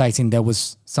advertising, that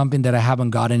was something that I haven't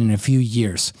gotten in a few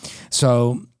years.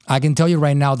 So I can tell you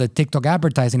right now that TikTok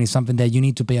advertising is something that you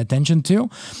need to pay attention to.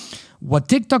 What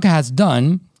TikTok has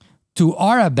done to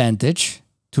our advantage,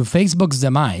 to Facebook's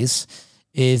demise,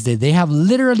 is that they have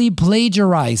literally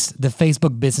plagiarized the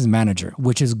Facebook Business Manager,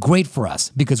 which is great for us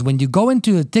because when you go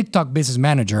into a TikTok Business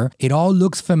Manager, it all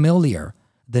looks familiar.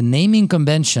 The naming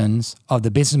conventions of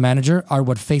the Business Manager are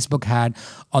what Facebook had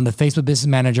on the Facebook Business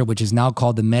Manager, which is now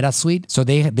called the Meta Suite. So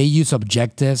they use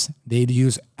objectives, they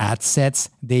use ad sets,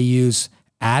 they use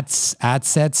ad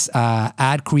sets,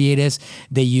 ad creatives,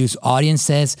 they use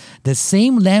audiences. The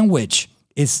same language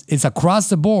is across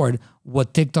the board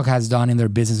what TikTok has done in their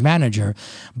Business Manager,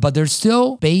 but there's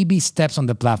still baby steps on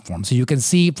the platform. So you can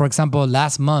see, for example,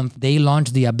 last month, they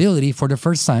launched the ability for the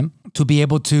first time to be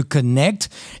able to connect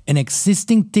an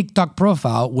existing TikTok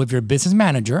profile with your Business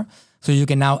Manager. So you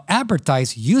can now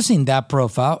advertise using that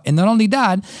profile. And not only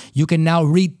that, you can now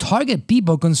retarget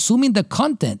people consuming the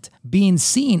content being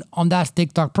seen on that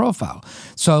TikTok profile.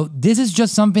 So this is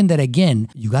just something that, again,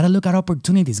 you got to look at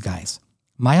opportunities, guys.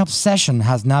 My obsession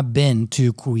has not been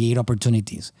to create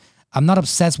opportunities. I'm not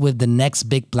obsessed with the next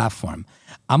big platform.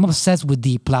 I'm obsessed with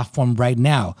the platform right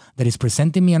now that is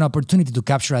presenting me an opportunity to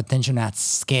capture attention at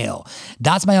scale.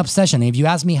 That's my obsession. If you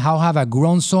ask me how have I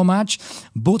grown so much,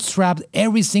 bootstrapped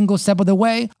every single step of the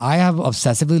way, I have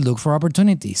obsessively looked for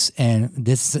opportunities. And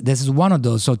this is one of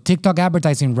those. So TikTok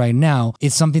advertising right now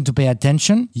is something to pay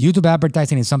attention. YouTube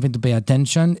advertising is something to pay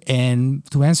attention. And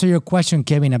to answer your question,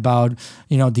 Kevin, about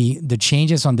the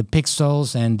changes on the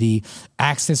pixels and the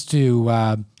access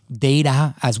to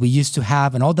data as we used to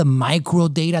have and all the micro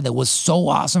data that was so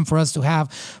awesome for us to have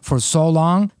for so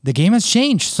long, the game has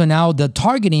changed. So now the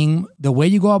targeting, the way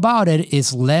you go about it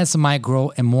is less micro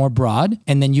and more broad.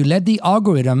 And then you let the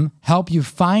algorithm help you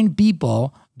find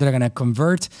people that are going to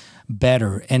convert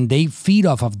better and they feed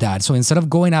off of that. So instead of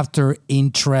going after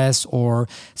interest or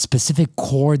specific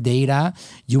core data,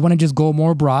 you want to just go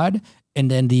more broad. And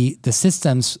then the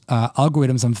systems,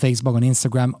 algorithms on Facebook, on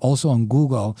Instagram, also on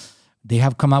Google, they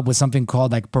have come up with something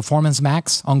called like Performance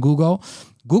Max on Google.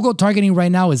 Google targeting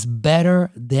right now is better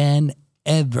than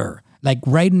ever. Like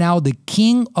right now, the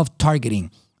king of targeting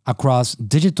across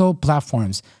digital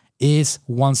platforms is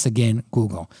once again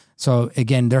Google. So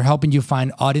again, they're helping you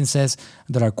find audiences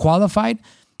that are qualified.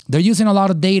 They're using a lot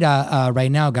of data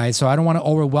right now, guys. So I don't want to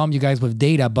overwhelm you guys with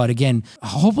data. But again,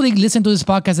 hopefully listen to this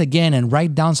podcast again and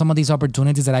write down some of these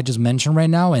opportunities that I just mentioned right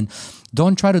now. And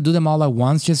don't try to do them all at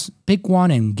once. Just pick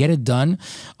one and get it done.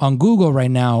 On Google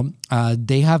right now,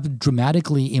 they have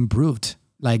dramatically improved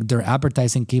like their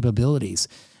advertising capabilities.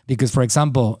 Because, for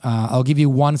example, I'll give you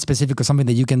one specific of something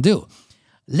that you can do.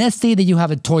 Let's say that you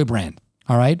have a toy brand,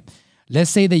 all right? Let's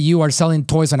say that you are selling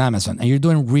toys on Amazon and you're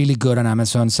doing really good on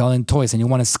Amazon selling toys and you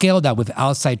want to scale that with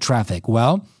outside traffic.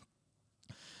 Well,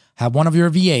 have one of your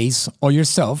VAs or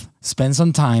yourself spend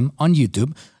some time on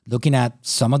YouTube looking at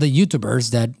some of the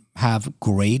YouTubers that have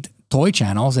great toy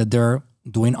channels that they're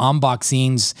doing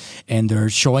unboxings and they're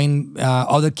showing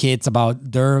other kids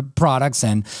about their products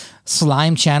and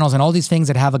slime channels and all these things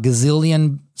that have a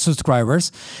gazillion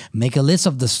subscribers. Make a list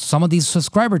of some of these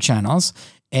subscriber channels.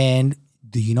 And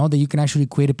do you know that you can actually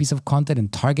create a piece of content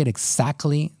and target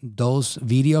exactly those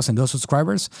videos and those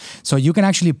subscribers? So you can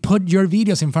actually put your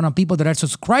videos in front of people that are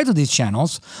subscribed to these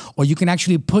channels, or you can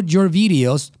actually put your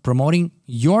videos promoting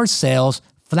your sales,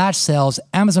 flash sales,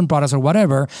 Amazon products, or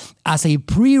whatever, as a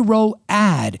pre-roll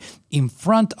ad in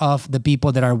front of the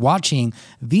people that are watching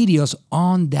videos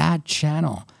on that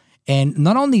channel. And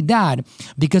not only that,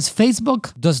 because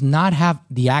Facebook does not have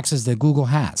the access that Google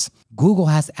has. Google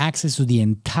has access to the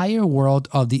entire world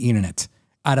of the internet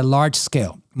at a large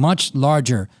scale, much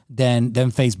larger than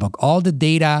Facebook. All the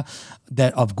data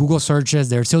that of Google searches,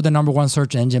 they're still the number one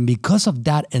search engine. Because of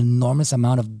that enormous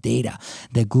amount of data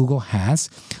that Google has,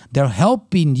 they're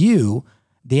helping you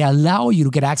They allow you to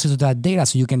get access to that data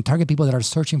so you can target people that are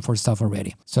searching for stuff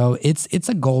already. So it's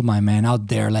a goldmine, man, out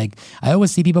there. Like I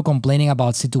always see people complaining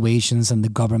about situations and the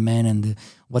government and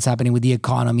what's happening with the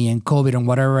economy and COVID and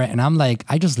whatever. And I'm like,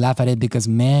 I just laugh at it because,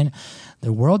 man,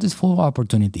 the world is full of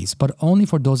opportunities, but only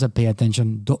for those that pay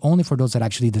attention, only for those that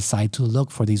actually decide to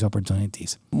look for these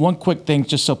opportunities. One quick thing,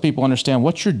 just so people understand,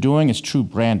 what you're doing is true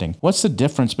branding. What's the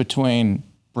difference between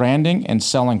branding and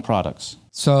selling products?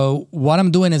 So what I'm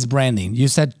doing is branding.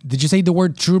 Did you say the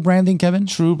word true branding, Kevin?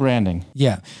 True branding.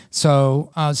 Yeah.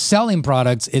 So selling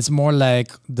products is more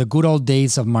like the good old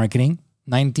days of marketing,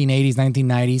 1980s,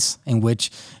 1990s, in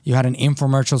which you had an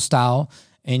infomercial style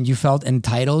and you felt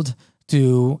entitled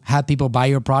to have people buy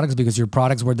your products because your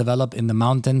products were developed in the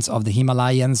mountains of the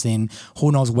Himalayas and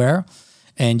who knows where.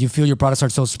 And you feel your products are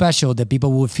so special that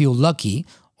people would feel lucky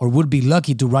or would be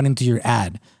lucky to run into your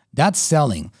ad. That's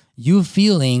selling. You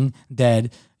feeling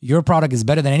that your product is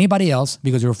better than anybody else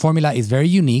because your formula is very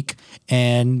unique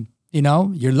and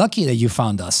you're lucky that you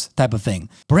found us type of thing.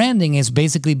 Branding is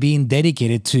basically being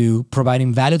dedicated to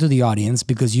providing value to the audience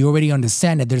because you already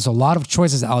understand that there's a lot of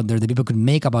choices out there that people could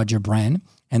make about your brand.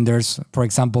 And there's, for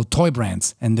example, toy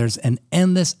brands. And there's an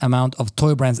endless amount of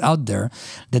toy brands out there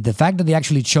that the fact that they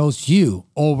actually chose you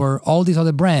over all these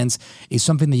other brands is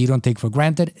something that you don't take for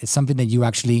granted. It's something that you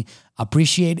actually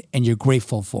appreciate and you're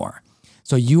grateful for.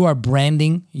 So you are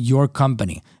branding your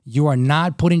company. You are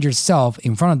not putting yourself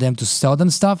in front of them to sell them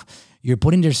stuff. You're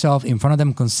putting yourself in front of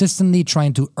them consistently,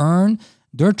 trying to earn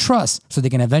their trust so they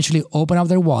can eventually open up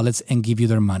their wallets and give you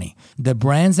their money. The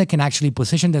brands that can actually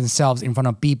position themselves in front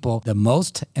of people the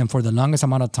most and for the longest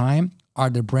amount of time are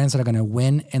the brands that are going to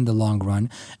win in the long run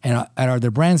and are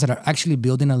the brands that are actually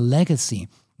building a legacy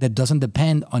that doesn't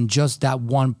depend on just that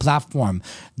one platform,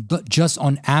 but just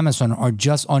on Amazon or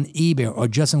just on eBay or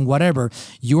just in whatever.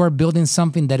 You are building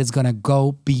something that is going to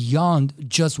go beyond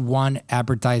just one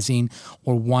advertising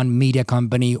or one media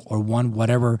company or one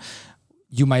whatever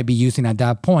you might be using at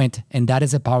that point. And that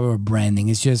is the power of branding.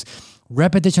 It's just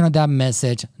repetition of that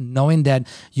message, knowing that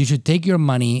you should take your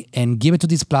money and give it to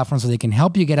these platforms so they can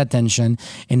help you get attention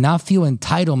and not feel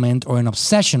entitlement or an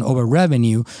obsession over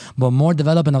revenue, but more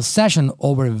develop an obsession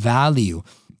over value,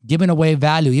 giving away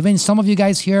value. Even some of you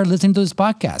guys here listening to this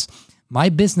podcast, my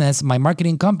business, my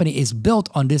marketing company is built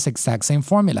on this exact same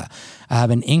formula. I have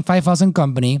an Inc. 5000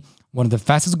 company, one of the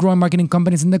fastest growing marketing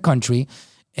companies in the country,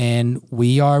 and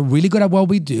we are really good at what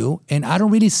we do. And I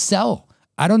don't really sell.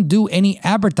 I don't do any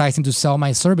advertising to sell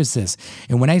my services.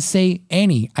 And when I say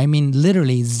any, I mean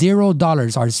literally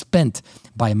 $0 are spent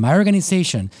by my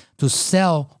organization to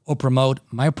sell or promote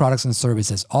my products and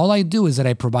services. All I do is that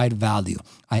I provide value.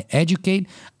 I educate,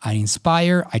 I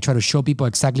inspire, I try to show people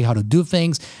exactly how to do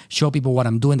things, show people what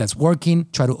I'm doing that's working,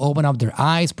 try to open up their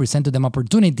eyes, present to them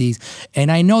opportunities.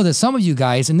 And I know that some of you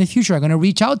guys in the future are going to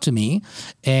reach out to me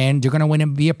and you're going to want to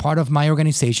be a part of my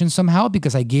organization somehow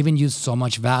because I've given you so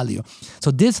much value.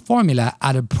 So this formula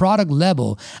at a product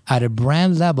level, at a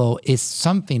brand level, is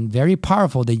something very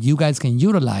powerful that you guys can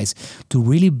utilize to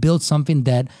really build something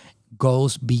that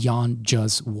goes beyond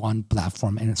just one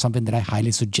platform, and it's something that I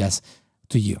highly suggest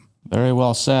to you. Very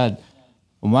well said.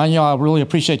 Well, Manuel, I really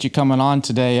appreciate you coming on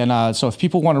today. And so if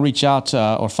people want to reach out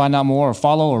or find out more or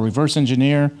follow or reverse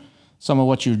engineer some of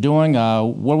what you're doing,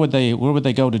 where would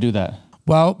they go to do that?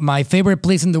 Well, my favorite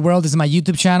place in the world is my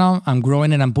YouTube channel. I'm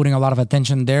growing and I'm putting a lot of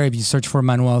attention there. If you search for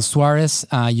Manuel Suarez,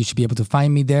 you should be able to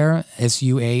find me there,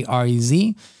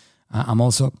 Suarez. I'm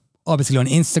also obviously on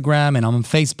Instagram and I'm on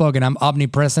Facebook and I'm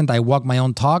omnipresent. I walk my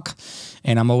own talk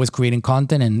and I'm always creating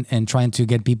content and trying to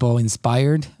get people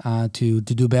inspired to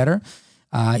do better.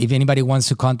 If anybody wants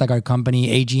to contact our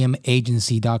company,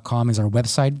 agmagency.com is our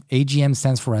website. AGM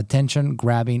stands for Attention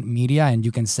Grabbing Media, and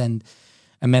you can send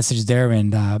a message there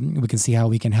and we can see how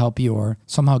we can help you or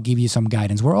somehow give you some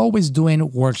guidance. We're always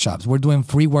doing workshops. We're doing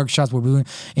free workshops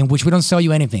in which we don't sell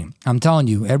you anything. I'm telling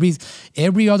you,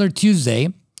 every other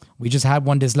Tuesday, we just had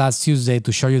one this last Tuesday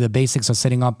to show you the basics of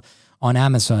setting up on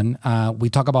Amazon. We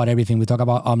talk about everything. We talk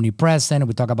about omnipresent.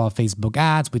 We talk about Facebook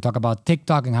ads. We talk about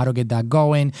TikTok and how to get that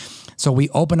going. So we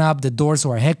open up the doors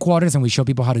to our headquarters and we show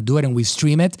people how to do it and we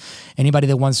stream it. Anybody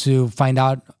that wants to find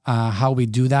out how we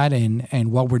do that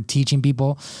and what we're teaching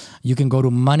people, you can go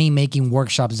to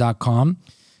moneymakingworkshops.com.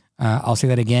 I'll say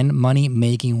that again,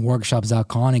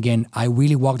 moneymakingworkshops.com. Again, I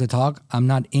really walk the talk. I'm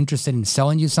not interested in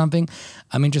selling you something.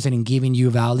 I'm interested in giving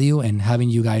you value and having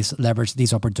you guys leverage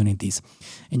these opportunities.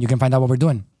 And you can find out what we're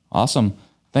doing. Awesome.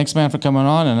 Thanks, man, for coming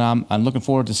on. And I'm looking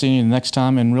forward to seeing you the next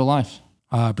time in real life.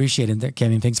 Appreciate it,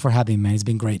 Kevin. Thanks for having me, man. It's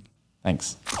been great.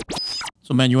 Thanks. So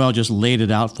So Manuel just laid it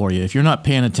out for you. If you're not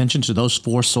paying attention to those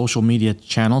 4 social media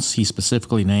channels he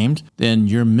specifically named, then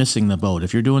you're missing the boat.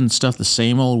 If you're doing stuff the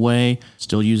same old way,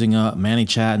 still using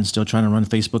ManyChat and still trying to run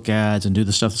Facebook ads and do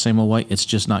the stuff the same old way, it's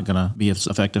just not going to be as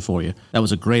effective for you. That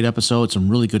was a great episode. Some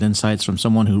really good insights from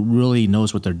someone who really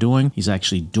knows what they're doing. He's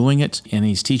actually doing it and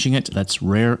he's teaching it. That's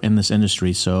rare in this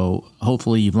industry. So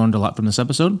hopefully you've learned a lot from this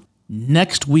episode.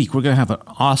 Next week, we're going to have an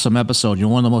awesome episode.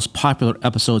 One of the most popular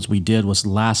episodes we did was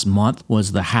last month,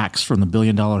 was the hacks from the $1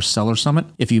 Billion Seller Summit.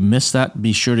 If you missed that,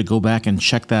 be sure to go back and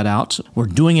check that out. We're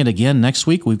doing it again next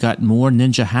week. We've got more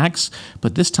ninja hacks,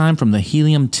 but this time from the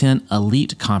Helium 10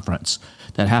 Elite Conference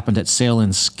that happened at Sale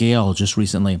and Scale just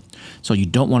recently. So you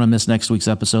don't want to miss next week's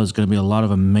episode. It's going to be a lot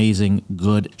of amazing,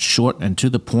 good, short, and to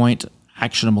the point,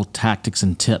 actionable tactics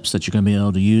and tips that you're going to be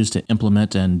able to use to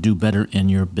implement and do better in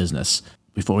your business.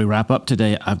 Before we wrap up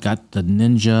today, I've got the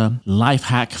ninja life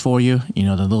hack for you. The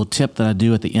little tip that I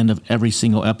do at the end of every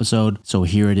single episode. So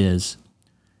here it is.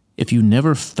 If you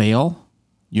never fail,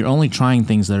 you're only trying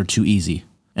things that are too easy,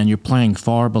 and you're playing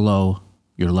far below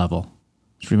your level.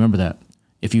 Just remember that.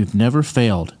 If you've never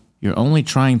failed, you're only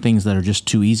trying things that are just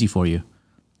too easy for you,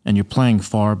 and you're playing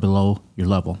far below your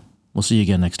level. We'll see you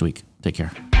again next week. Take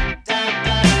care.